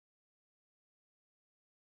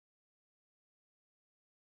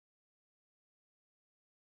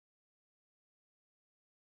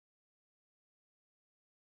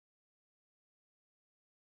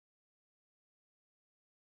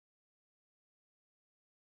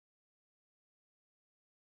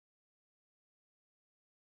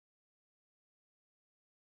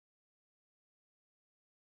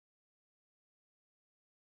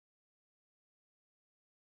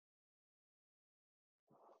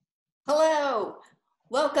Hello,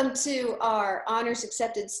 welcome to our Honors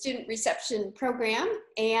Accepted Student Reception Program.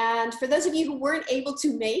 And for those of you who weren't able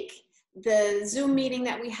to make the Zoom meeting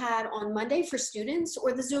that we had on Monday for students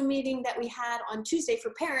or the Zoom meeting that we had on Tuesday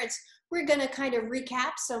for parents, we're gonna kind of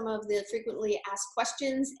recap some of the frequently asked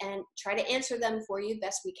questions and try to answer them for you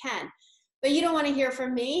best we can. But you don't want to hear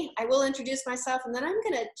from me. I will introduce myself and then I'm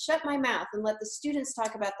going to shut my mouth and let the students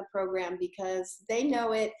talk about the program because they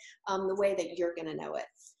know it the way that you're going to know it.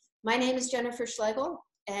 My name is Jennifer Schlegel,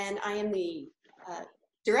 and I am the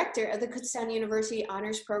director of the Kutztown University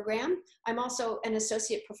Honors Program. I'm also an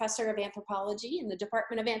associate professor of anthropology in the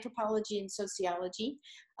Department of Anthropology and Sociology.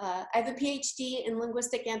 I have a PhD in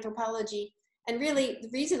linguistic anthropology. And really, the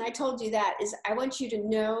reason I told you that is I want you to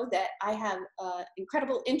know that I have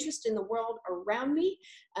incredible interest in the world around me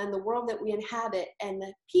and the world that we inhabit and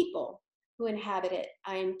the people who inhabit it.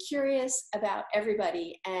 I am curious about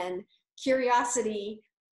everybody, and curiosity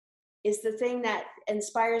is the thing that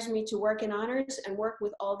inspires me to work in honors and work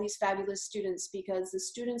with all these fabulous students, because the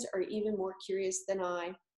students are even more curious than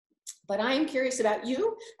I. But I am curious about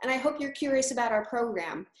you, and I hope you're curious about our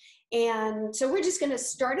program. And so we're just going to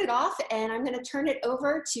start it off, and I'm going to turn it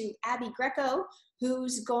over to Abby Greco,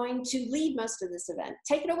 who's going to lead most of this event.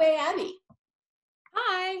 Take it away, Abby.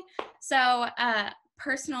 Hi. So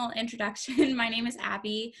personal introduction. My name is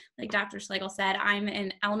Abby. Like Dr. Schlegel said, I'm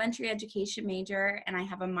an elementary education major and I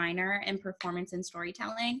have a minor in performance and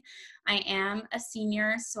storytelling. I am a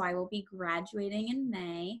senior, so I will be graduating in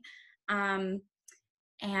May. And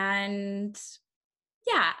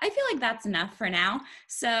yeah, I feel like that's enough for now.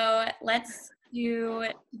 So let's do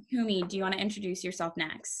Takumi. Do you want to introduce yourself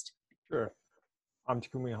next? Sure. I'm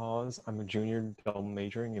Takumi Hawes. I'm a junior double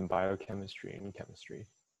majoring in biochemistry and chemistry.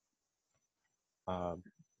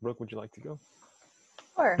 Brooke, would you like to go?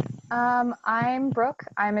 Sure. I'm Brooke.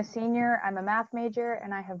 I'm a senior. I'm a math major,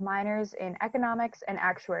 and I have minors in economics and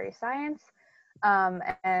actuary science.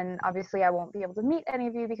 And obviously, I won't be able to meet any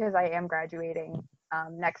of you because I am graduating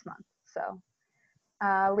next month. So,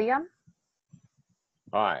 Liam?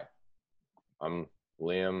 Hi, I'm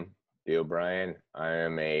Liam D. O'Brien. I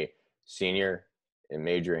am a senior and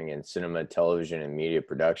majoring in cinema, television, and media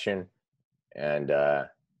production. And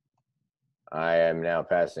I am now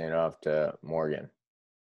passing it off to Morgan.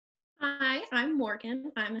 Hi, I'm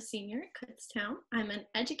Morgan. I'm a senior at Kutztown. I'm an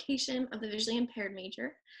education of the visually impaired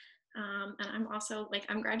major. And I'm also,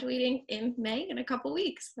 I'm graduating in May in a couple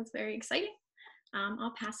weeks. That's very exciting.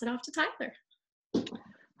 I'll pass it off to Tyler.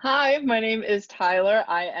 Hi, my name is Tyler.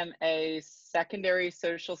 I am a secondary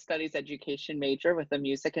social studies education major with a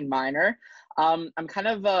music and minor. I'm kind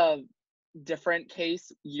of a different case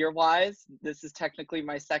year-wise. This is technically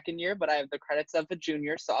my second year, but I have the credits of a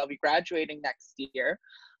junior, so I'll be graduating next year.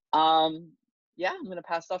 Yeah, I'm gonna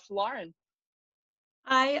pass it off to Lauren.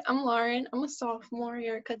 Hi, I'm Lauren. I'm a sophomore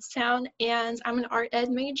here at Kutztown, and I'm an art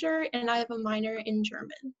ed major, and I have a minor in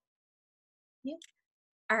German. Yeah.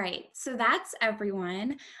 All right, so that's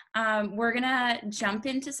everyone. We're gonna jump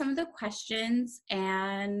into some of the questions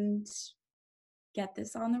and get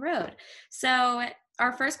this on the road. So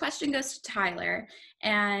our first question goes to Tyler,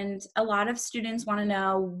 and a lot of students want to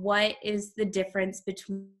know, what is the difference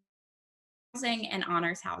between housing and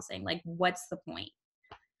honors housing? Like, what's the point?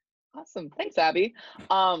 Awesome, thanks, Abby.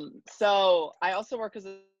 So I also work as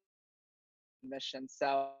a mission,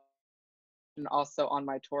 so and also on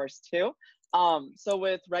my tours too. So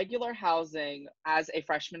with regular housing, as a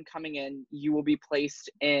freshman coming in, you will be placed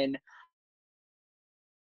in,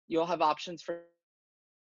 you'll have options for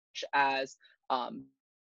as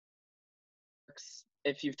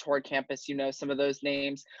if you've toured campus, you know some of those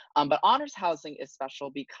names. But honors housing is special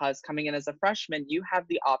because coming in as a freshman, you have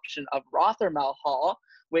the option of Rothermel Hall,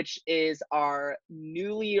 which is our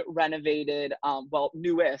newly renovated,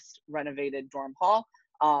 newest renovated dorm hall,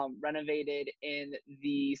 renovated in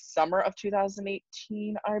the summer of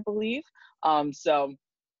 2018, I believe. So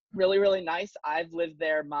really, really nice. I've lived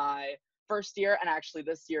there my first year, and actually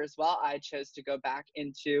this year as well. I chose to go back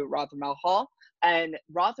into Rothermel Hall, and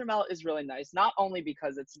Rothermel is really nice, not only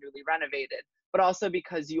because it's newly renovated, but also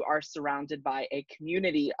because you are surrounded by a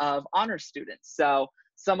community of honor students. So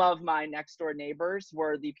some of my next door neighbors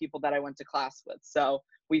were the people that I went to class with. So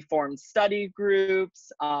we formed study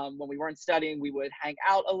groups. When we weren't studying, we would hang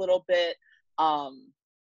out a little bit.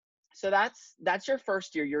 So that's your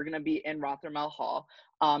first year. You're going to be in Rothermel Hall.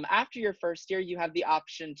 After your first year, you have the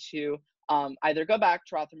option to either go back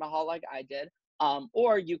to Rothermel Hall like I did,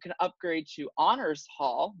 or you can upgrade to Honors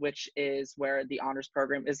Hall, which is where the honors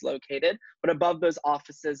program is located. But above those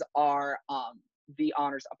offices are the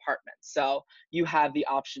honors apartment. So you have the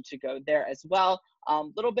option to go there as well.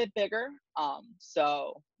 Little bit bigger.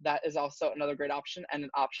 So that is also another great option, and an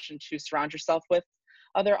option to surround yourself with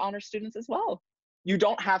other honors students as well. You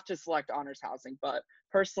don't have to select honors housing, but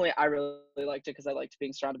personally, I really liked it because I liked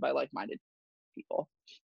being surrounded by like-minded people.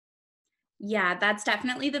 Yeah, that's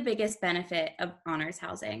definitely the biggest benefit of honors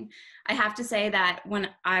housing. I have to say that when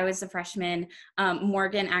I was a freshman,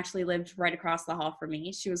 Morgan actually lived right across the hall from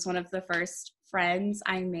me. She was one of the first friends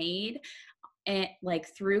I made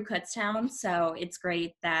through Kutztown. So it's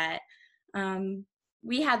great that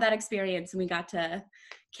we had that experience and we got to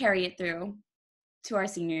carry it through to our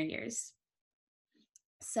senior years.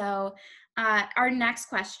 So our next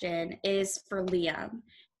question is for Liam,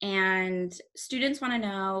 and students want to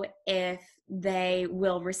know if they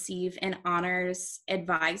will receive an honors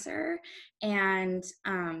advisor and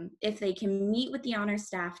if they can meet with the honors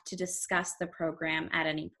staff to discuss the program at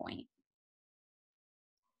any point.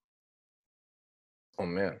 Oh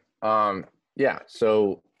man. Yeah,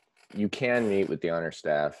 so you can meet with the honor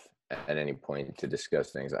staff at any point to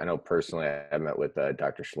discuss things. I know personally I met with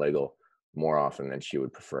Dr. Schlegel more often than she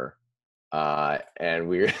would prefer. And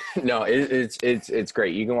we're no, it's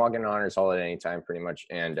great. You can walk in honors hall at any time pretty much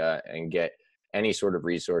and get any sort of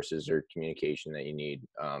resources or communication that you need.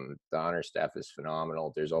 The honors staff is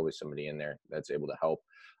phenomenal. There's always somebody in there that's able to help.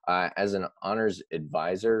 As an honors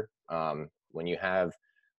advisor, when you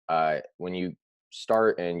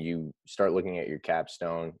start looking at your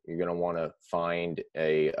capstone, you're going to want to find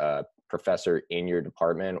a professor in your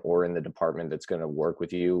department or in the department that's going to work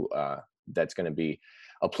with you, that's going to be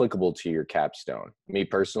applicable to your capstone. Me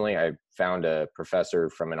personally, I found a professor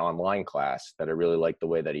from an online class that I really liked the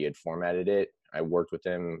way that he had formatted it. I worked with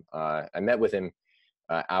him. I met with him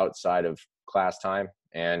outside of class time,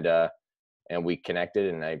 and we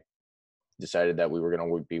connected, and I decided that we were going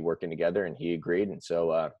to be working together, and he agreed. And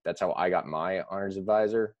so that's how I got my honors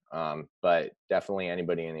advisor. But definitely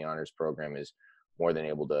anybody in the honors program is more than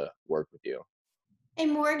able to work with you. Hey,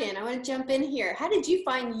 Morgan, I want to jump in here. How did you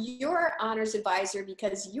find your honors advisor?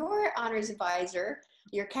 Because your honors advisor,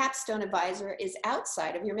 your capstone advisor, is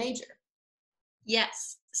outside of your major.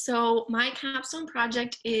 Yes. So my capstone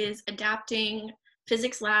project is adapting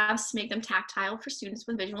physics labs to make them tactile for students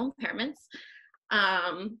with visual impairments.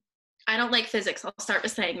 I don't like physics, I'll start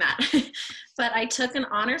with saying that. But I took an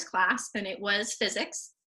honors class and it was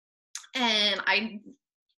physics. And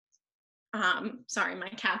sorry, my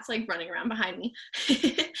cat's like running around behind me.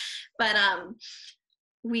 But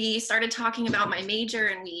we started talking about my major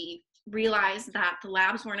and we realized that the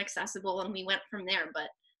labs weren't accessible and we went from there. But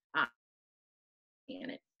and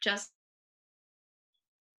it just.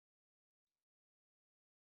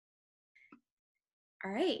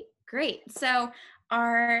 All right, great. So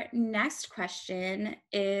our next question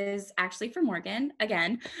is actually for Morgan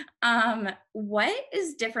again. What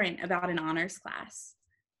is different about an honors class?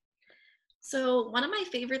 So one of my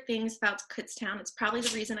favorite things about Kutztown, it's probably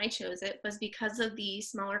the reason I chose it, was because of the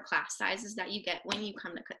smaller class sizes that you get when you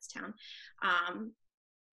come to Kutztown.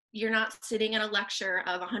 You're not sitting in a lecture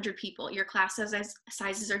of 100 people. Your class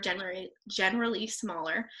sizes are generally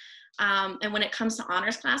smaller. And when it comes to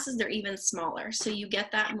honors classes, they're even smaller. So you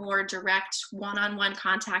get that more direct one-on-one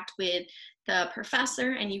contact with the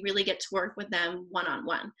professor, and you really get to work with them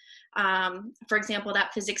one-on-one. For example,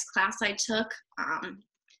 that physics class I took,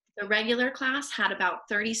 the regular class had about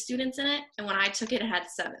 30 students in it, and when I took it, it had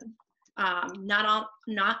 7. Not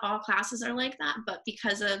all classes are like that, but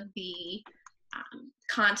because of the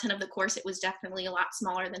content of the course, it was definitely a lot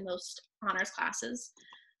smaller than most honors classes.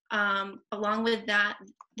 Along with that,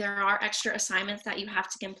 there are extra assignments that you have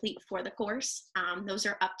to complete for the course. Those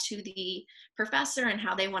are up to the professor and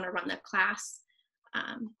how they want to run the class.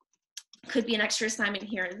 Could be an extra assignment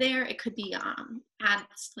here and there. It could be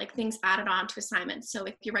things added on to assignments. So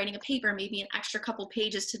if you're writing a paper, maybe an extra couple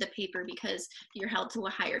pages to the paper because you're held to a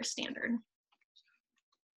higher standard.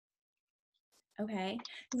 Okay.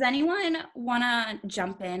 Does anyone want to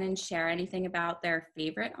jump in and share anything about their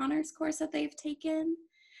favorite honors course that they've taken?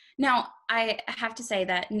 Now, I have to say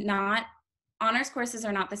that honors courses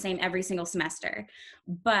are not the same every single semester,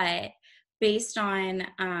 but based on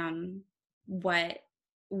what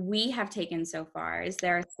we have taken so far, is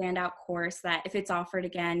there a standout course that if it's offered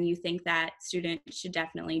again, you think that students should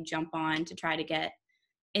definitely jump on to try to get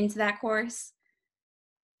into that course?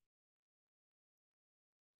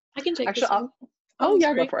 I can take Actually, this one. Oh yeah,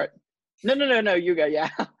 sorry. go for it. No, you go, yeah.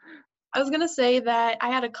 I was gonna say that I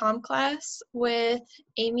had a comm class with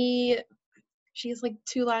Amy, she has like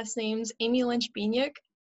 2 last names, Amy Lynch-Bieniek.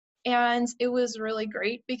 And it was really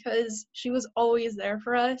great because she was always there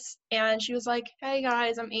for us. And she was like, hey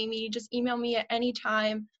guys, I'm Amy. Just email me at any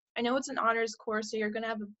time. I know it's an honors course, so you're going to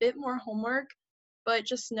have a bit more homework, but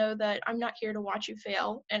just know that I'm not here to watch you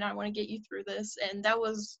fail and I want to get you through this. And that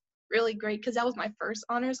was really great because that was my first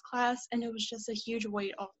honors class and it was just a huge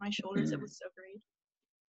weight off my shoulders. It was so great.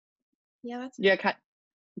 Yeah, that's Yeah,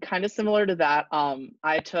 kind of similar to that.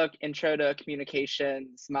 I took Intro to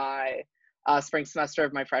Communications my spring semester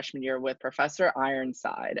of my freshman year with Professor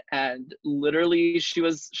Ironside, and literally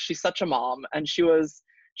she's such a mom, and she was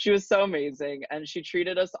so amazing, and she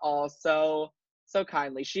treated us all so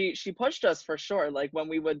kindly. She pushed us for sure. Like when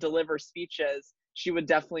we would deliver speeches, she would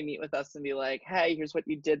definitely meet with us and be like, hey, here's what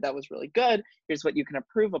you did that was really good, here's what you can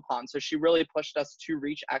improve upon. So she really pushed us to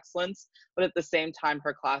reach excellence, but at the same time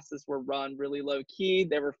her classes were run really low key,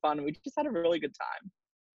 they were fun, we just had a really good time.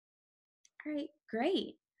 All right,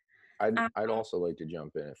 great. I'd also like to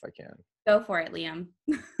jump in if I can. Go for it, Liam.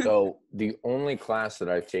 So the only class that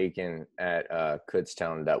I've taken at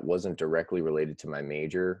Kutztown that wasn't directly related to my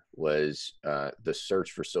major was the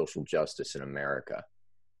Search for Social Justice in America.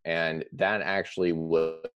 And that actually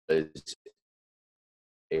was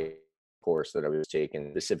a course that I was taking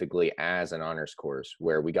specifically as an honors course,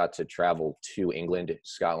 where we got to travel to England,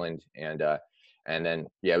 Scotland, and then,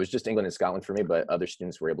 yeah, it was just England and Scotland for me, but other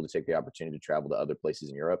students were able to take the opportunity to travel to other places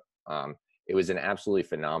in Europe. It was an absolutely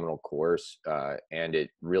phenomenal course, and it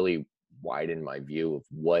really widened my view of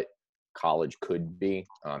what college could be,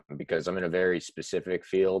 because I'm in a very specific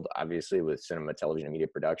field, obviously, with cinema, television, and media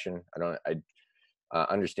production.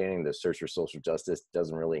 Understanding the Search for Social Justice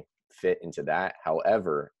doesn't really fit into that.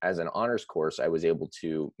 However, as an honors course, I was able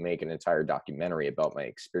to make an entire documentary about my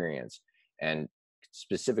experience and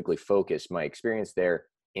specifically focus my experience there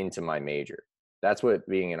into my major. That's what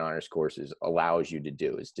being an honors course allows you to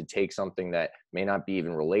do, is to take something that may not be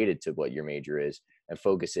even related to what your major is and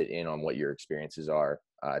focus it in on what your experiences are,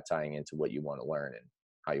 tying into what you want to learn and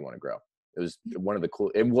how you want to grow. It was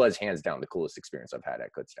it was hands down the coolest experience I've had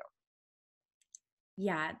at Kutztown.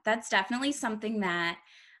 Yeah, that's definitely something that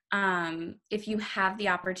if you have the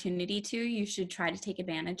opportunity to, you should try to take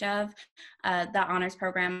advantage of. The honors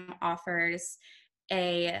program offers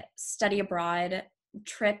a study abroad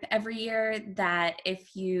trip every year that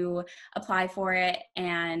if you apply for it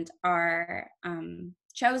and are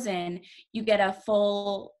chosen, you get a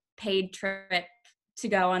full paid trip to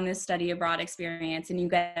go on this study abroad experience and you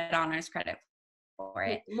get honors credit for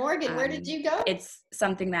it. Morgan, where did you go? It's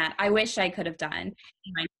something that I wish I could have done.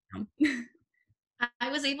 I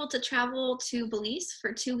was able to travel to Belize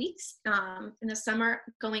for 2 weeks in the summer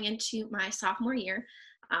going into my sophomore year,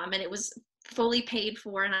 and it was fully paid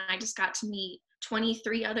for, and I just got to meet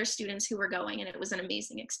 23 other students who were going, and it was an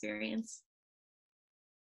amazing experience.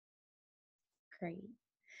 Great.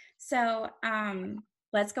 So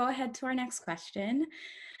let's go ahead to our next question.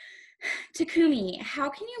 Takumi, how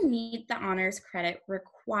can you meet the honors credit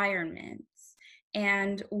requirements?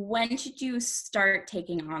 And when should you start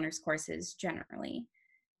taking honors courses generally?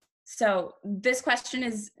 So this question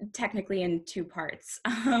is technically in two parts.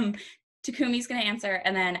 Takumi's going to answer,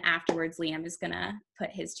 and then afterwards Liam is going to put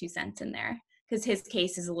his 2 cents in there because his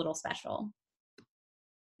case is a little special.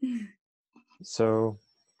 So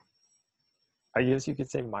I guess you could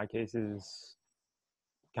say my case is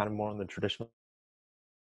kind of more on the traditional.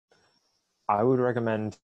 I would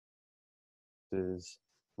recommend is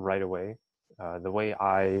right away. The way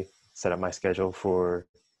I set up my schedule for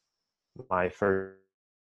my first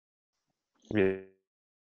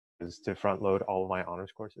is to front load all of my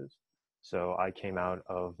honors courses. So I came out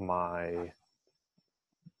of my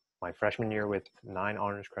freshman year with 9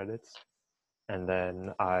 honors credits. And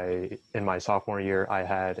then in my sophomore year, I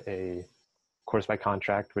had a course by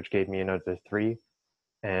contract, which gave me another 3,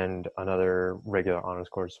 and another regular honors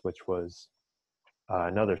course, which was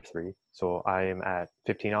another 3. So I am at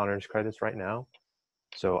 15 honors credits right now.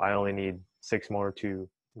 So I only need 6 more to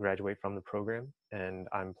graduate from the program. And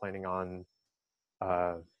I'm planning on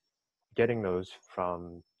getting those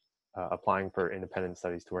from applying for independent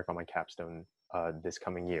studies to work on my capstone this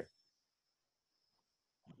coming year.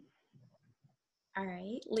 All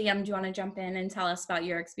right. Liam, do you want to jump in and tell us about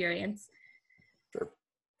your experience? Sure.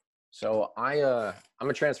 So I'm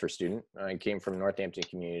a transfer student. I came from Northampton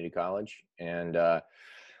Community College, and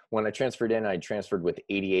when I transferred in, I transferred with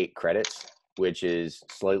 88 credits, which is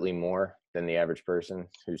slightly more than the average person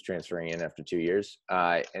who's transferring in after 2 years.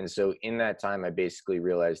 And so in that time, I basically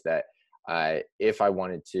realized that if I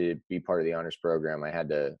wanted to be part of the honors program, I had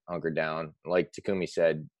to hunker down. Like Takumi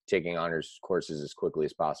said, taking honors courses as quickly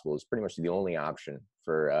as possible is pretty much the only option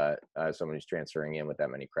for someone who's transferring in with that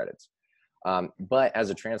many credits. But as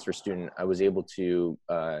a transfer student, I was able to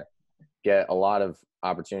get a lot of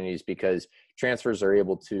opportunities because transfers are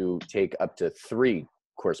able to take up to 3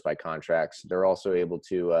 course by contracts. They're also able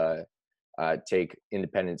to take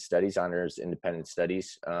independent studies, honors independent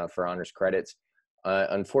studies for honors credits.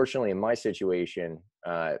 Unfortunately, in my situation,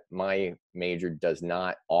 my major does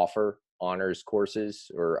not offer honors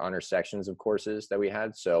courses or honors sections of courses that we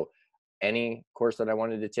had. So any course that I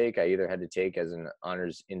wanted to take, I either had to take as an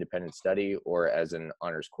honors independent study or as an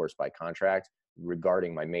honors course by contract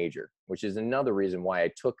regarding my major, which is another reason why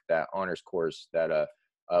I took that honors course that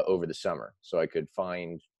over the summer. So I could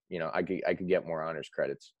find, you know, I could get more honors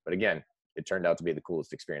credits. But again, it turned out to be the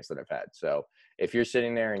coolest experience that I've had. So if you're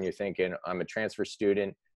sitting there and you're thinking, I'm a transfer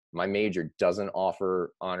student, my major doesn't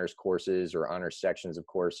offer honors courses or honors sections of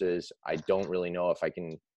courses, I don't really know if I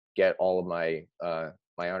can get all of my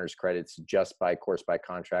my honors credits just by course by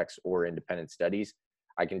contracts or independent studies,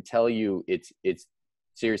 I can tell you it's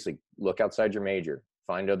seriously, look outside your major,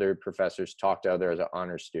 find other professors, talk to other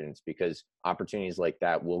honors students, because opportunities like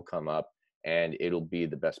that will come up and it'll be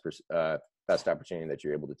the best opportunity that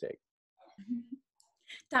you're able to take.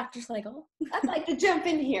 Dr. Slagle. I'd like to jump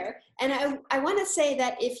in here. And I want to say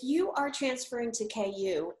that if you are transferring to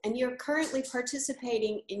KU and you're currently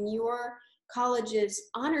participating in your college's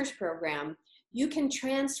honors program, you can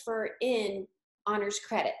transfer in honors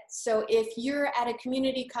credit. So if you're at a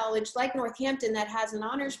community college like Northampton that has an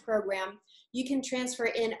honors program, you can transfer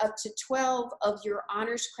in up to 12 of your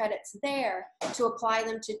honors credits there to apply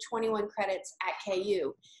them to 21 credits at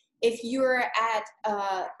KU. If you're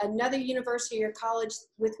at another university or college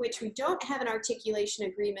with which we don't have an articulation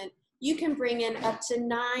agreement, you can bring in up to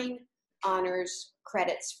 9 honors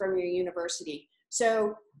credits from your university.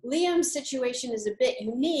 So Liam's situation is a bit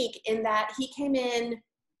unique in that he came in,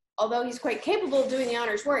 although he's quite capable of doing the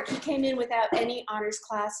honors work, he came in without any honors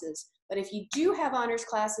classes. But if you do have honors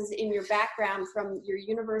classes in your background from your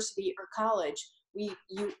university or college,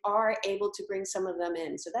 you are able to bring some of them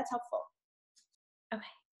in. So that's helpful. Okay.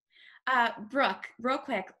 Brooke, real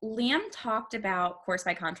quick, Liam talked about course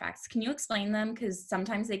by contracts. Can you explain them? Because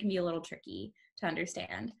sometimes they can be a little tricky to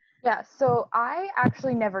understand. Yeah, so I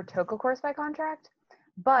actually never took a course by contract,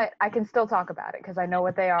 but I can still talk about it because I know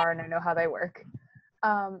what they are and I know how they work.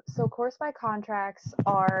 So course by contracts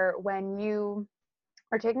are when you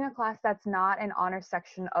are taking a class that's not an honors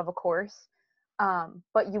section of a course,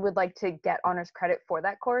 but you would like to get honors credit for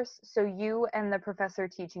that course. So you and the professor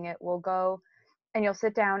teaching it will go and you'll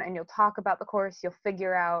sit down and you'll talk about the course. You'll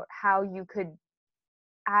figure out how you could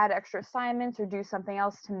add extra assignments or do something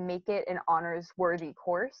else to make it an honors worthy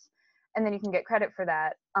course. And then you can get credit for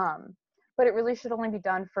that. But it really should only be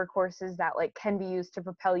done for courses that like can be used to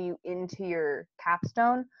propel you into your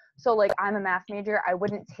capstone. So like I'm a math major, I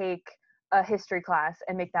wouldn't take a history class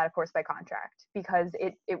and make that a course by contract because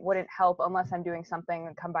it wouldn't help unless I'm doing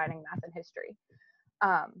something combining math and history.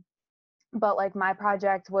 But like my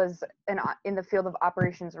project was in the field of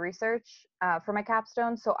operations research for my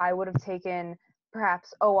capstone. So I would have taken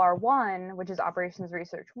perhaps OR1, which is operations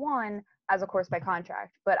research 1, as a course by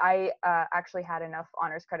contract. But I actually had enough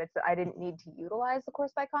honors credits that I didn't need to utilize the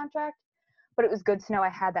course by contract. But it was good to know I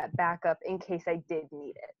had that backup in case I did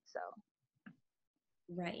need it. So.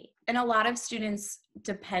 Right. And a lot of students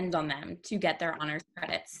depend on them to get their honors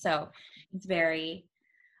credits. So it's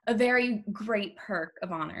a very great perk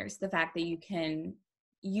of honors, the fact that you can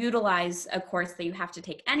utilize a course that you have to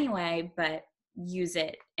take anyway, but use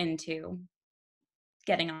it into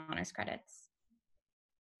getting honors credits.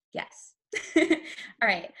 Yes. All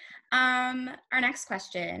right. Our next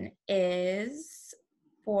question is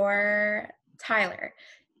for Tyler.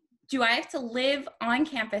 Do I have to live on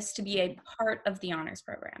campus to be a part of the honors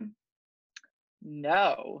program?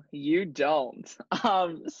 No, you don't.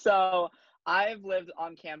 So I've lived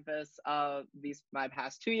on campus my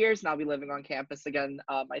past 2 years, and I'll be living on campus again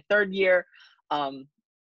my 3rd year.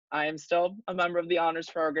 I am still a member of the honors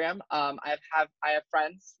program. I have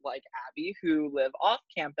friends like Abby who live off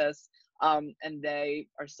campus, and they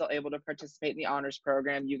are still able to participate in the honors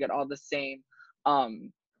program. You get all the same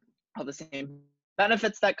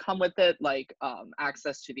benefits that come with it, like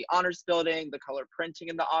access to the honors building, the color printing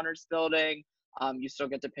in the honors building. You still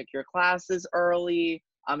get to pick your classes early,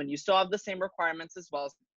 and you still have the same requirements as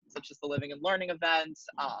well, such as the living and learning events,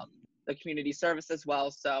 the community service as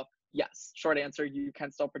well. So yes, short answer, you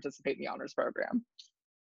can still participate in the honors program.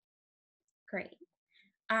 Great.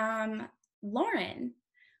 Lauren,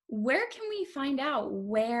 where can we find out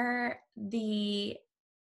where the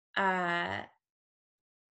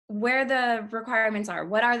requirements are?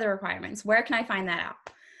 What are the requirements? Where can I find that out?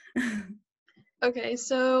 Okay,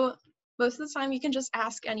 so most of the time you can just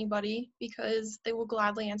ask anybody because they will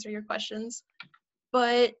gladly answer your questions.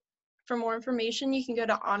 But for more information, you can go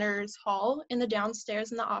to Honors Hall in the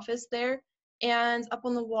downstairs in the office there. And up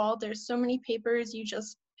on the wall, there's so many papers. You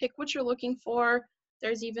just pick what you're looking for.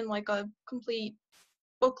 There's even like a complete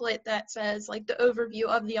booklet that says like the overview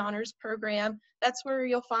of the honors program. That's where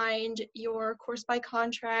you'll find your course by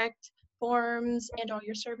contract forms and all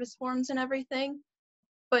your service forms and everything.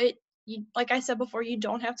 But you, like I said before, you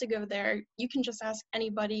don't have to go there. You can just ask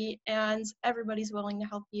anybody and everybody's willing to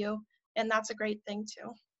help you. And that's a great thing too.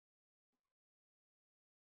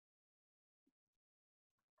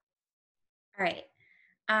 All right.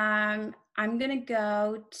 I'm going to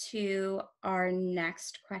go to our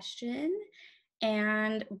next question.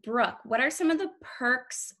 And Brooke, what are some of the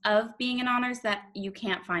perks of being in honors that you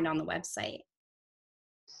can't find on the website?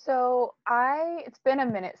 So it's been a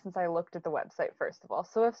minute since I looked at the website, first of all.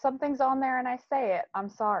 So if something's on there and I say it, I'm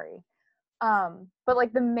sorry. But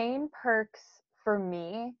like the main perks for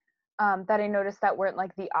me that I noticed that weren't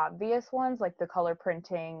like the obvious ones, like the color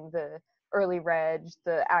printing, the early reg,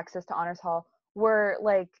 the access to Honors Hall, were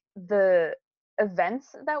like the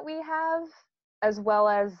events that we have, as well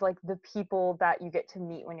as like the people that you get to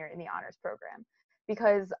meet when you're in the honors program.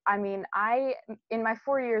 Because I mean, in my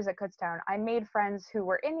 4 years at Kutztown, I made friends who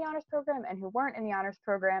were in the honors program and who weren't in the honors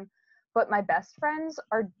program. But my best friends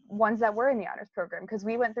are ones that were in the honors program because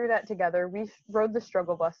we went through that together. We rode the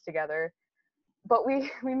struggle bus together, but we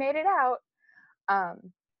made it out.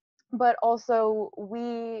 But also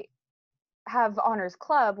we have Honors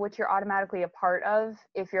Club, which you're automatically a part of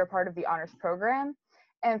if you're a part of the honors program.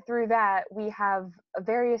 And through that, we have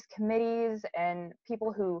various committees and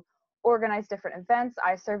people who organize different events.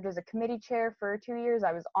 I served as a committee chair for 2 years.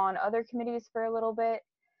 I was on other committees for a little bit.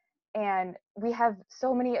 And we have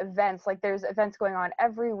so many events, like there's events going on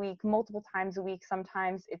every week, multiple times a week.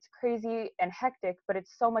 Sometimes it's crazy and hectic, but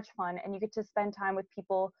it's so much fun. And you get to spend time with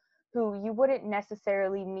people who you wouldn't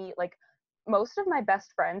necessarily meet. Like most of my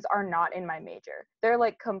best friends are not in my major. They're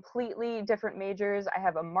like completely different majors. I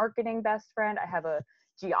have a marketing best friend. I have a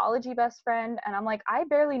geology best friend. And I'm like, I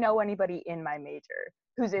barely know anybody in my major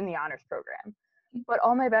who's in the honors program. But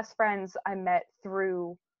all my best friends I met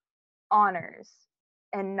through honors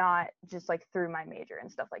and not just like through my major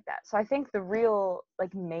and stuff like that. So I think the real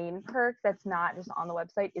like main perk that's not just on the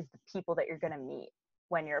website is the people that you're going to meet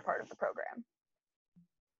when you're a part of the program.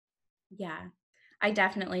 Yeah, I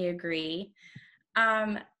definitely agree.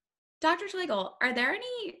 Dr. Schlegel, are there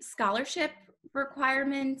any scholarship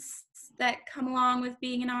requirements that come along with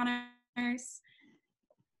being in honors?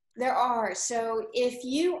 There are. So if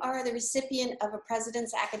you are the recipient of a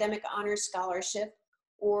President's Academic Honors Scholarship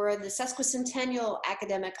or the Sesquicentennial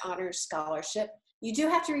Academic Honors Scholarship, you do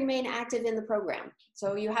have to remain active in the program.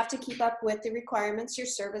 So you have to keep up with the requirements, your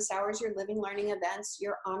service hours, your living learning events,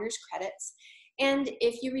 your honors credits. And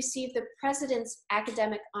if you receive the President's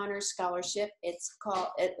Academic Honors Scholarship,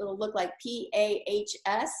 it'll look like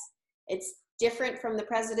PAHS. It's different from the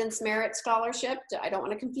President's Merit Scholarship. I don't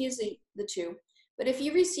want to confuse the two. But if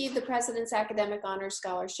you receive the President's Academic Honors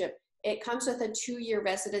Scholarship, it comes with a 2-year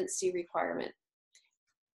residency requirement.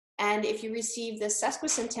 And if you receive the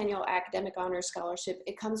Sesquicentennial Academic Honors Scholarship,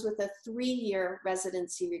 it comes with a 3-year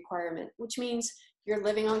residency requirement, which means you're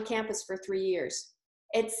living on campus for 3 years.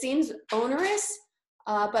 It seems onerous,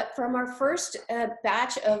 but from our first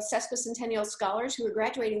batch of Sesquicentennial scholars who are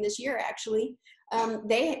graduating this year, actually,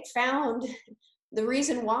 they found the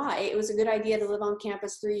reason why it was a good idea to live on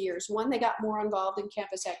campus 3 years. One, they got more involved in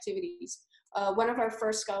campus activities. One of our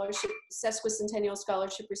first Sesquicentennial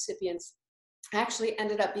scholarship recipients actually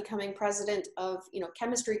ended up becoming president of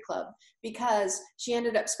chemistry club because she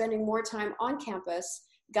ended up spending more time on campus,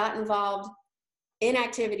 got involved in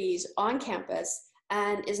activities on campus,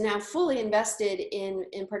 and is now fully invested in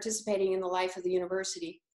participating in the life of the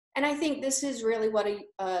university. And I think this is really what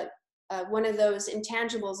one of those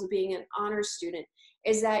intangibles of being an honors student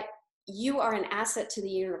is that you are an asset to the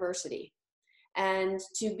university. And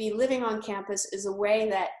to be living on campus is a way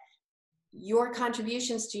that your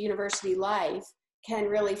contributions to university life can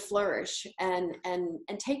really flourish and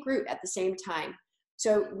take root at the same time.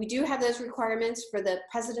 So we do have those requirements for the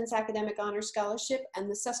President's Academic Honors Scholarship and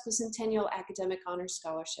the Sesquicentennial Academic Honors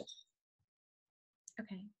Scholarship.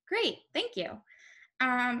 Okay, great, thank you.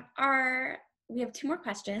 We have 2 more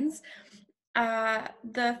questions.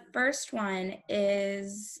 The first one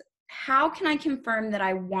is, how can I confirm that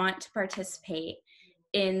I want to participate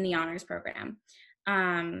in the honors program?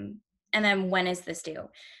 And then when is this due?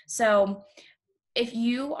 So if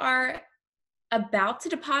you are about to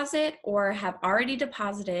deposit or have already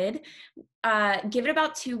deposited, give it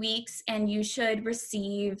about 2 weeks and you should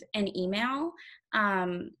receive an email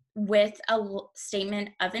with a statement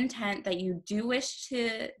of intent that you do wish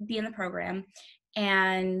to be in the program.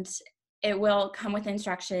 And it will come with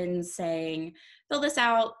instructions saying, fill this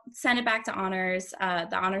out, send it back to honors,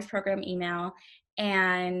 the honors program email,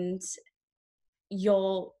 and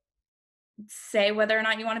you'll say whether or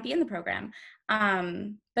not you want to be in the program.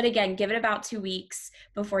 But again, give it about 2 weeks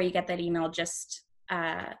before you get that email, just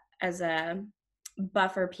as a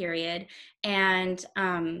buffer period. And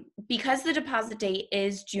because the deposit date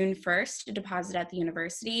is June 1st to deposit at the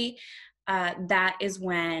university, that is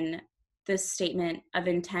when the statement of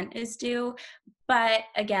intent is due. But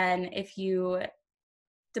again, if you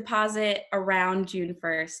deposit around June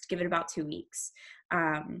 1st, give it about 2 weeks.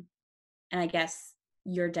 And I guess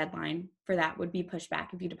your deadline for that would be pushed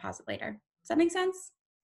back if you deposit later. Does that make sense?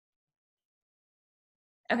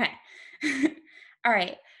 Okay. All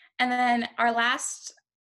right. And then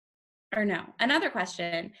another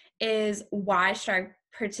question is, why should I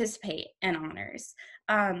participate in honors?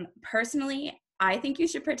 Personally, I think you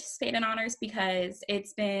should participate in honors because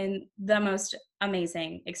it's been the most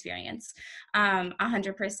amazing experience.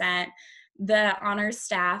 100%. The honors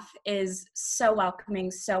staff is so welcoming,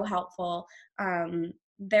 so helpful.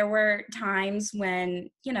 There were times when,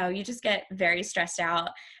 you just get very stressed out,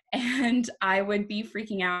 and I would be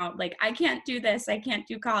freaking out, like, I can't do this, I can't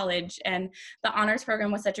do college. And the honors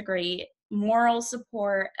program was such a great moral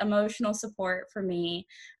support, emotional support for me,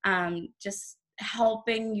 just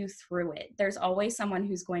helping you through it. There's always someone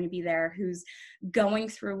who's going to be there who's going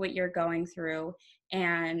through what you're going through,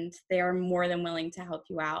 and they are more than willing to help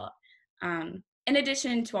you out. In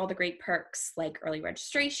addition to all the great perks like early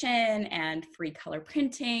registration and free color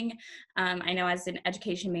printing, I know as an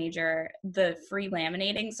education major, the free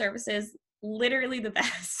laminating service is literally the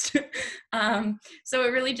best. So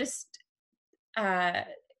it really just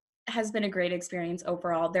has been a great experience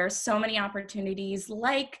overall. There are so many opportunities,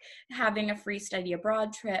 like having a free study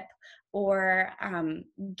abroad trip, or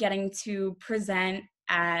getting to present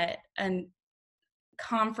at a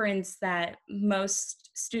conference that most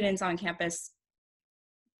students on campus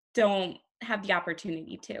don't have the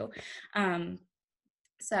opportunity to.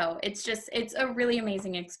 So it's a really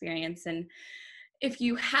amazing experience. And if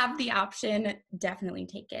you have the option, definitely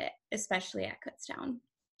take it, especially at Kutztown.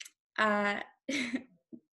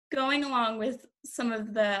 Going along with some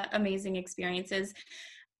of the amazing experiences,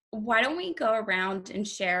 why don't we go around and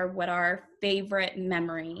share what our favorite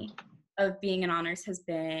memory of being in honors has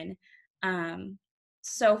been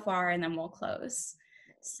so far, and then we'll close.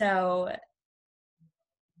 So,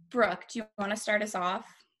 Brooke, do you want to start us off?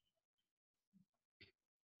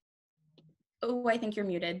 Oh, I think you're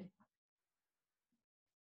muted.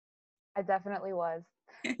 I definitely was.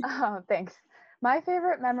 Thanks. My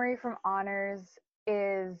favorite memory from honors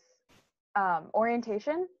is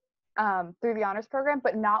orientation through the honors program,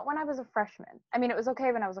 but not when I was a freshman. I mean, it was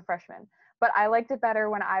okay when I was a freshman, but I liked it better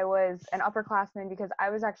when I was an upperclassman because I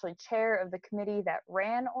was actually chair of the committee that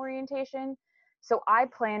ran orientation. So I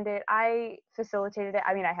planned it, I facilitated it.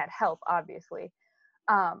 I mean, I had help, obviously.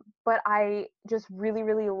 But I just really,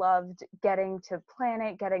 really loved getting to plan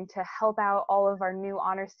it, getting to help out all of our new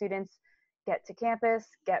honor students get to campus,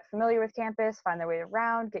 get familiar with campus, find their way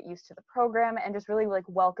around, get used to the program, and just really like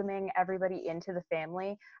welcoming everybody into the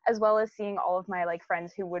family, as well as seeing all of my like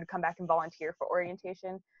friends who would come back and volunteer for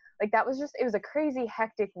orientation. Like that was just, it was a crazy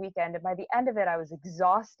hectic weekend. And by the end of it, I was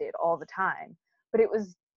exhausted all the time, but it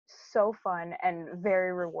was so fun and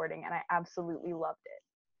very rewarding, and I absolutely loved it.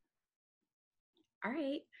 All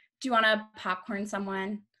right. Do you want to popcorn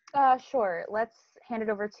someone? Sure. Let's hand it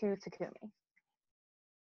over to Takumi.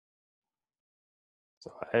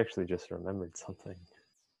 So I actually just remembered something.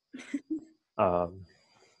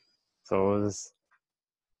 So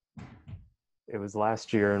it was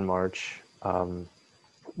last year in March.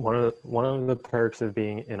 One of the perks of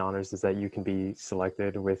being in honors is that you can be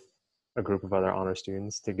selected with a group of other honor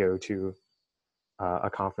students to go to a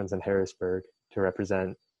conference in Harrisburg to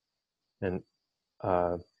represent the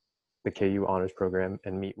KU honors program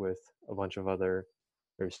and meet with a bunch of other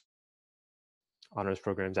honors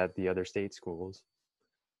programs at the other state schools.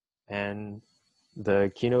 And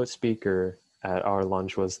the keynote speaker at our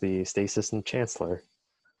lunch was the state system chancellor.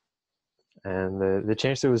 And the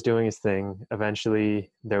chancellor was doing his thing.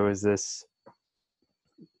 Eventually,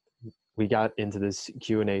 we got into this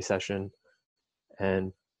Q&A session,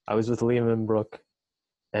 and I was with Liam and Brooke,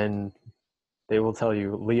 and they will tell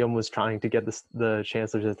you, Liam was trying to get the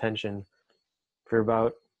chancellor's attention for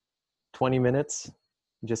about 20 minutes,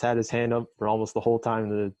 He just had his hand up for almost the whole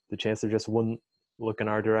time. The chancellor just wouldn't look in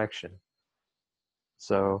our direction.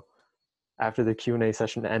 So after the Q&A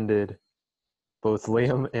session ended, both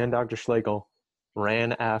Liam and Dr. Schlegel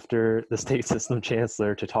ran after the state system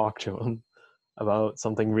chancellor to talk to him about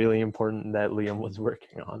something really important that Liam was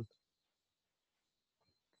working on.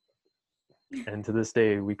 And to this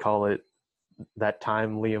day, we call it that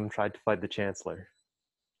time Liam tried to fight the chancellor.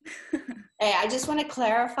 Hey, I just want to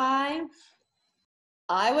clarify.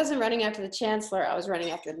 I wasn't running after the chancellor. I was running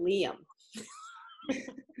after Liam.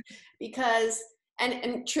 Because,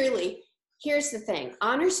 and truly, here's the thing.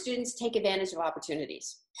 Honor students take advantage of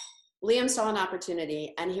opportunities. Liam saw an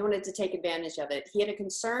opportunity and he wanted to take advantage of it. He had a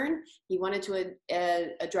concern. He wanted to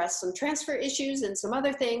address some transfer issues and some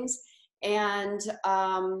other things. And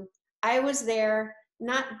I was there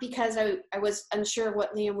not because I was unsure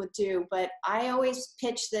what Liam would do, but I always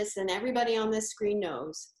pitch this, and everybody on this screen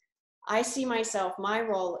knows. I see myself, my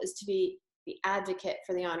role is to be the advocate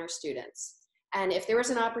for the honor students. And if there was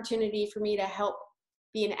an opportunity for me to help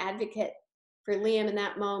be an advocate for Liam in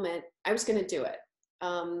that moment, I was going to do it.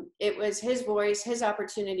 It was his voice, his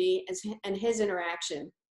opportunity, and his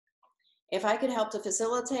interaction. If I could help to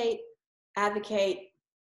facilitate, advocate,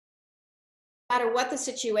 no matter what the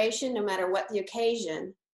situation, no matter what the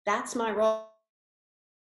occasion, that's my role.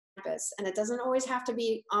 And it doesn't always have to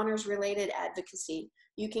be honors related advocacy.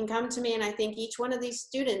 You can come to me, and I think each one of these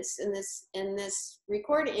students in this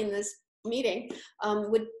meeting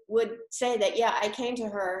would say that, yeah, I came to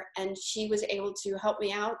her and she was able to help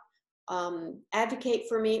me out, advocate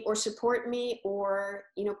for me, or support me, or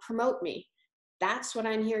promote me. That's what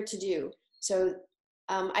I'm here to do. So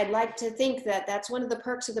I'd like to think that that's one of the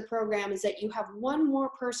perks of the program, is that you have one more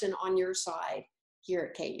person on your side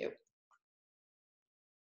here at KU.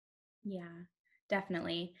 Yeah,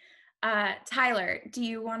 definitely. Tyler, do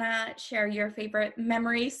you want to share your favorite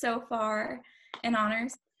memory so far in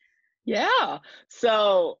honors? Yeah.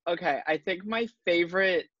 So, okay, I think my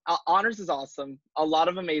favorite, honors is awesome. A lot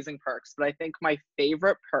of amazing perks, but I think my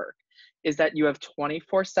favorite perk is that you have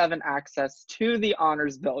 24/7 access to the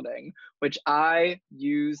honors building, which I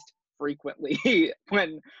used frequently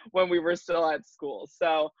when we were still at school.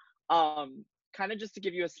 So, kind of just to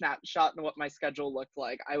give you a snapshot on what my schedule looked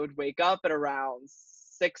like, I would wake up at around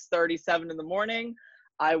 6:37 in the morning.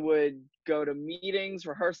 I would go to meetings,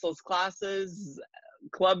 rehearsals, classes,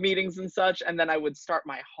 club meetings and such, and then I would start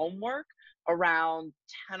my homework around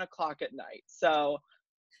 10 o'clock at night. So,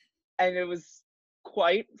 and it was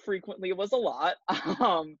quite frequently, it was a lot.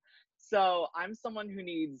 So I'm someone who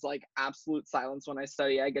needs like absolute silence when I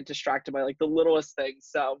study. I get distracted by like the littlest things.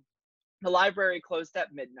 So the library closed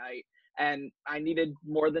at midnight and I needed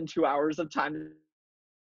more than 2 hours of time.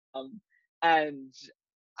 And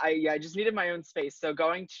I just needed my own space. So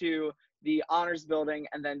going to the honors building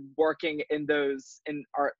and then working in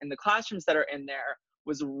the classrooms that are in there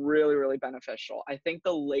was really, really beneficial. I think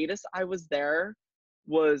the latest I was there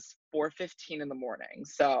was 4:15 in the morning.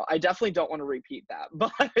 So I definitely don't want to repeat that,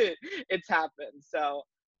 but it's happened. So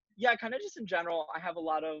yeah, kind of just in general, I have a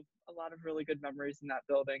lot of really good memories in that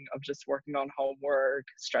building of just working on homework,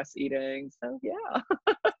 stress eating. So yeah.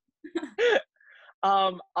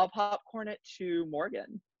 I'll popcorn it to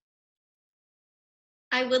Morgan.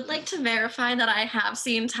 I would like to verify that I have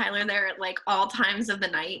seen Tyler there at like all times of the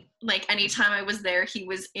night. Like anytime I was there, he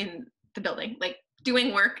was in the building, like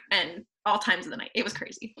doing work and all times of the night. It was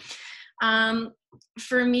crazy.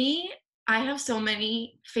 For me, I have so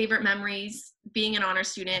many favorite memories being an honors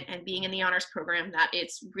student and being in the honors program that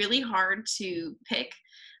it's really hard to pick.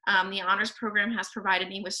 The honors program has provided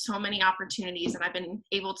me with so many opportunities and I've been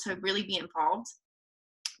able to really be involved.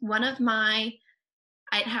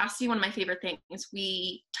 It has to be one of my favorite things.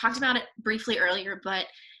 We talked about it briefly earlier, but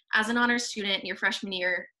as an honors student, your freshman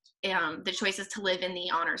year, the choice is to live in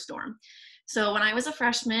the honors dorm. So when I was a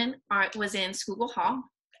freshman, I was in Schuylkill Hall.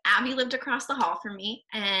 Abby lived across the hall from me,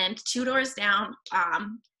 and 2 doors down,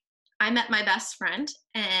 I met my best friend,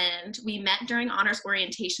 and we met during honors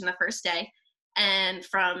orientation the first day. And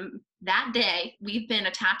from that day, we've been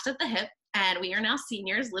attached at the hip, and we are now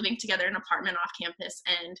seniors living together in an apartment off campus.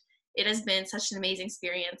 And it has been such an amazing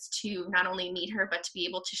experience to not only meet her, but to be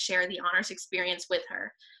able to share the honors experience with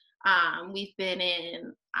her.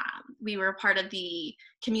 We were a part of the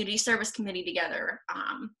community service committee together.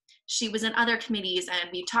 She was in other committees and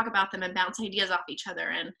we talk about them and bounce ideas off each other.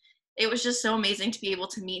 And it was just so amazing to be able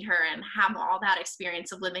to meet her and have all that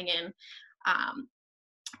experience of living in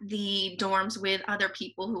the dorms with other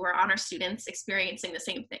people who are honor students experiencing the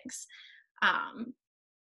same things.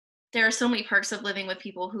 There are so many perks of living with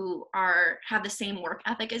people who have the same work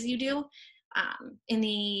ethic as you do. In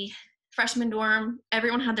the freshman dorm,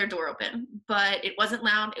 everyone had their door open, but it wasn't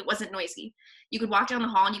loud, it wasn't noisy. You could walk down the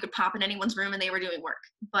hall and you could pop in anyone's room and they were doing work.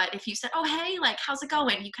 But if you said, oh, hey, like, how's it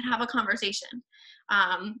going? You could have a conversation.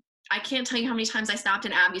 I can't tell you how many times I stopped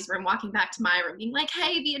in Abby's room, walking back to my room, being like,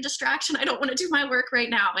 hey, be a distraction. I don't want to do my work right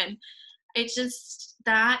now. And it's just,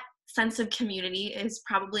 that sense of community is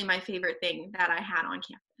probably my favorite thing that I had on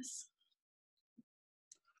campus.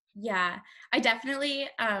 Yeah, I definitely,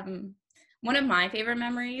 one of my favorite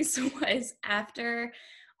memories was after,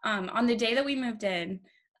 on the day that we moved in,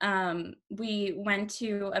 we went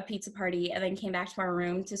to a pizza party and then came back to our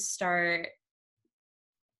room to start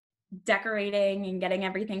decorating and getting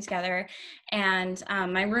everything together. And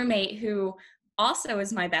my roommate, who also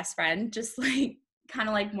is my best friend, just like kind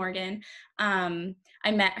of like Morgan, I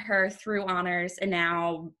met her through honors and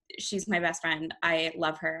now she's my best friend. I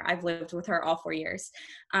love her. I've lived with her all 4 years.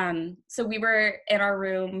 So we were in our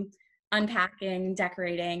room unpacking,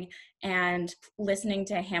 decorating, and listening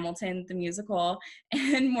to Hamilton, the musical,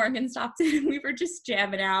 and Morgan stopped in and we were just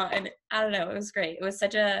jamming out, and I don't know, it was great. It was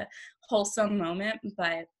such a wholesome moment,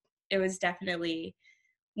 but it was definitely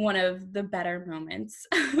one of the better moments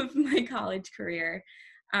of my college career.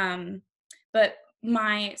 But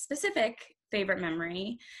my specific favorite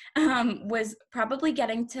memory was probably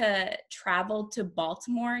getting to travel to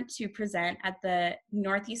Baltimore to present at the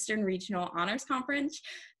Northeastern Regional Honors Conference,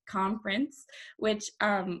 which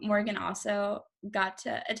Morgan also got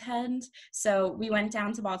to attend. So we went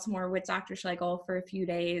down to Baltimore with Dr. Schlegel for a few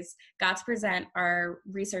days, got to present our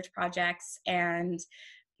research projects, and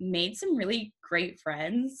made some really great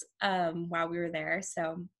friends while we were there.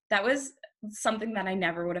 So that was something that I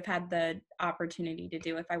never would have had the opportunity to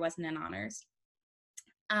do if I wasn't in honors.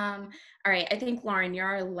 All right, I think Lauren, you're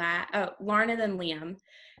our Lauren and then Liam,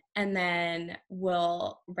 and then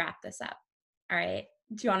we'll wrap this up. All right,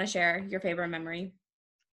 do you want to share your favorite memory?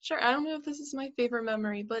 Sure, I don't know if this is my favorite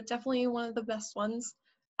memory, but definitely one of the best ones.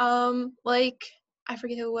 Like, I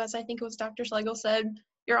forget who it was, I think it was Dr. Schlegel said,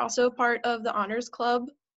 you're also a part of the honors club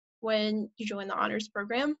when you join the honors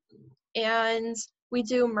program. And we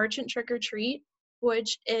do merchant trick or treat,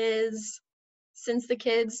 which is, since the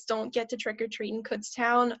kids don't get to trick or treat in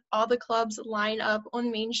Kutztown, all the clubs line up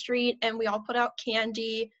on Main Street and we all put out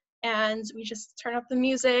candy and we just turn up the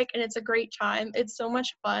music and it's a great time. It's so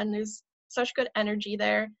much fun. There's such good energy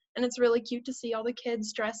there. And it's really cute to see all the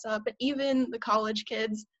kids dress up, and even the college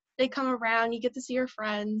kids, they come around, you get to see your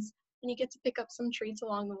friends and you get to pick up some treats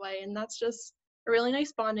along the way. And that's just a really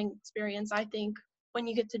nice bonding experience, I think, when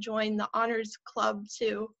you get to join the honors club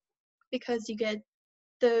too, because you get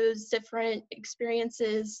those different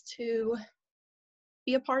experiences to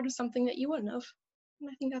be a part of something that you wouldn't have. And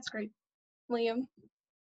I think that's great. Liam?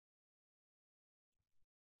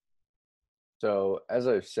 So as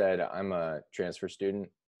I've said, I'm a transfer student.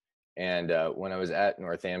 And when I was at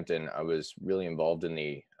Northampton, I was really involved in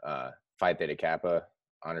the Phi Theta Kappa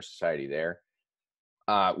Honor Society there.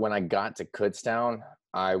 When I got to Kutztown,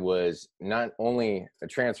 I was not only a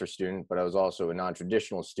transfer student, but I was also a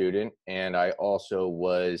non-traditional student. And I also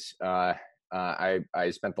was, I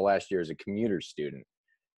spent the last year as a commuter student.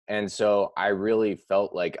 And so I really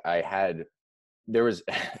felt like there was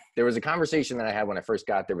a conversation that I had when I first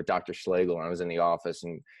got there with Dr. Schlegel, and I was in the office,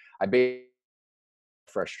 and I basically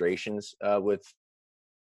frustrations with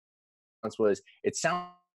was, it sounds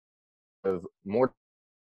of more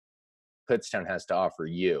Kutztown has to offer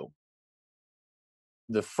you.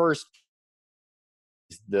 The first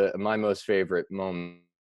is my most favorite moment,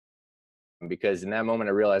 because in that moment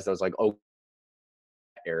I realized I was like, oh,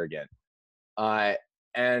 arrogant.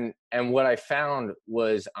 And what I found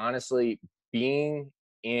was, honestly, being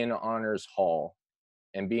in honors hall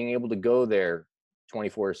and being able to go there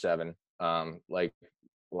 24/7, like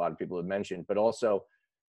a lot of people have mentioned, but also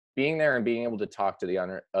being there and being able to talk to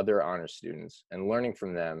the other honor students and learning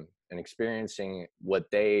from them and experiencing what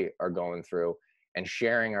they are going through and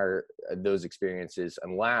sharing those experiences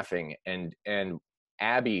and laughing, and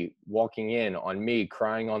Abby walking in on me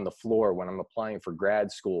crying on the floor when I'm applying for grad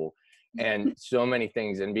school, and so many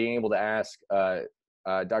things, and being able to ask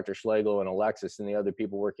Dr. Schlegel and Alexis and the other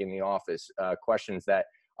people working in the office questions that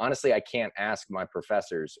honestly I can't ask my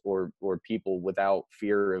professors or people without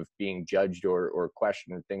fear of being judged or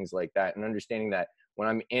questioned or things like that. And understanding that when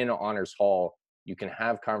I'm in honors hall, you can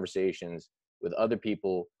have conversations with other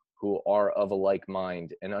people who are of a like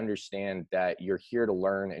mind, and understand that you're here to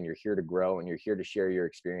learn and you're here to grow and you're here to share your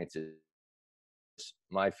experiences.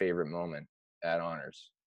 My favorite moment at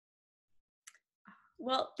honors.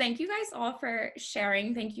 Well, thank you guys all for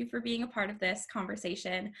sharing. Thank you for being a part of this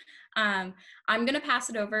conversation. I'm going to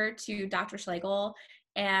pass it over to Dr. Schlegel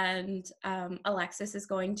and Alexis is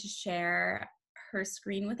going to share her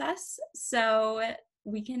screen with us so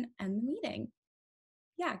we can end the meeting.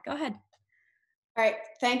 Yeah, go ahead. All right,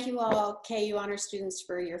 thank you all KU Honor students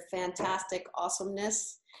for your fantastic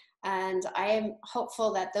awesomeness. And I am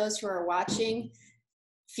hopeful that those who are watching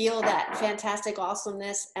feel that fantastic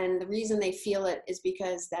awesomeness, and the reason they feel it is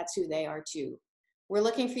because that's who they are too. We're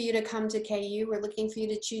looking for you to come to KU. We're looking for you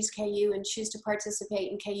to choose KU and choose to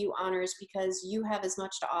participate in KU Honors because you have as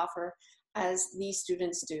much to offer as these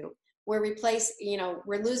students do. We're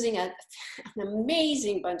we're losing an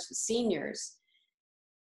amazing bunch of seniors,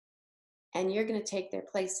 and you're gonna take their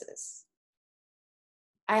places.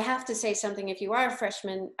 I have to say something. If you are a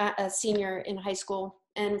freshman, a senior in high school,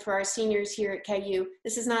 and for our seniors here at KU,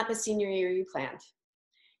 this is not the senior year you planned.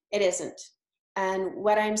 It isn't. And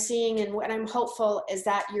what I'm seeing and what I'm hopeful is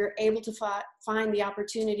that you're able to find the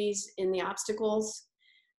opportunities in the obstacles,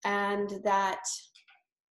 and that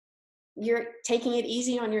you're taking it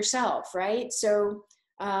easy on yourself, right? So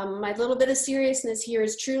my little bit of seriousness here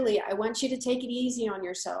is truly, I want you to take it easy on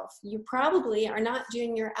yourself. You probably are not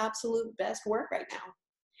doing your absolute best work right now,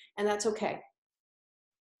 and that's okay.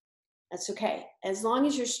 That's okay. As long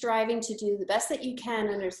as you're striving to do the best that you can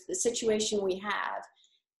under the situation we have,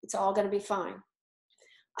 it's all going to be fine.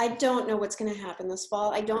 I don't know what's going to happen this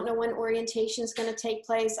fall. I don't know when orientation is going to take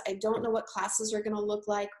place. I don't know what classes are going to look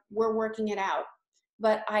like. We're working it out.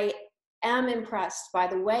 But I am impressed by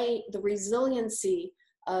the resiliency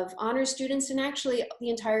of honor students and actually the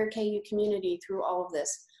entire KU community through all of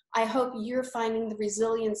this. I hope you're finding the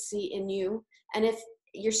resiliency in you. And if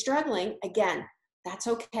you're struggling, again, that's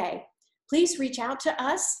okay. Please reach out to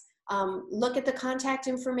us. Look at the contact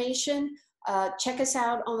information. Check us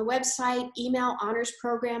out on the website, email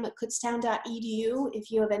honorsprogram@kutztown.edu if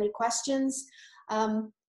you have any questions.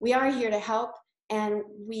 We are here to help, and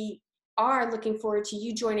we are looking forward to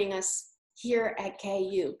you joining us here at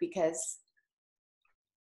KU because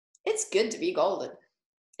it's good to be golden.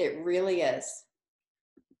 It really is.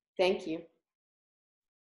 Thank you.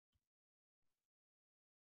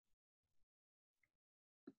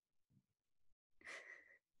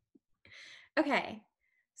 Okay,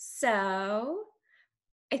 so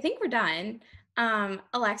I think we're done.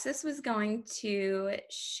 Alexis was going to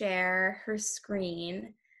share her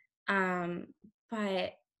screen,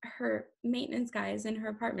 but her maintenance guy is in her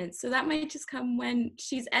apartment, so that might just come when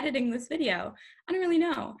she's editing this video. I don't really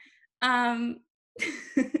know.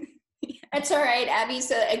 That's all right, Abby.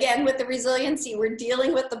 So again, with the resiliency, we're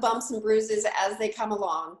dealing with the bumps and bruises as they come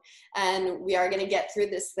along, and we are going to get through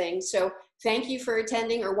this thing. So thank you for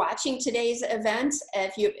attending or watching today's event.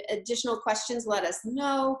 If you have additional questions, let us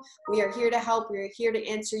know. We are here to help. We're here to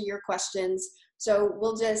answer your questions. So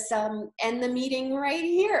we'll just end the meeting right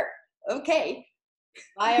here. Okay.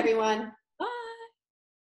 Bye, everyone.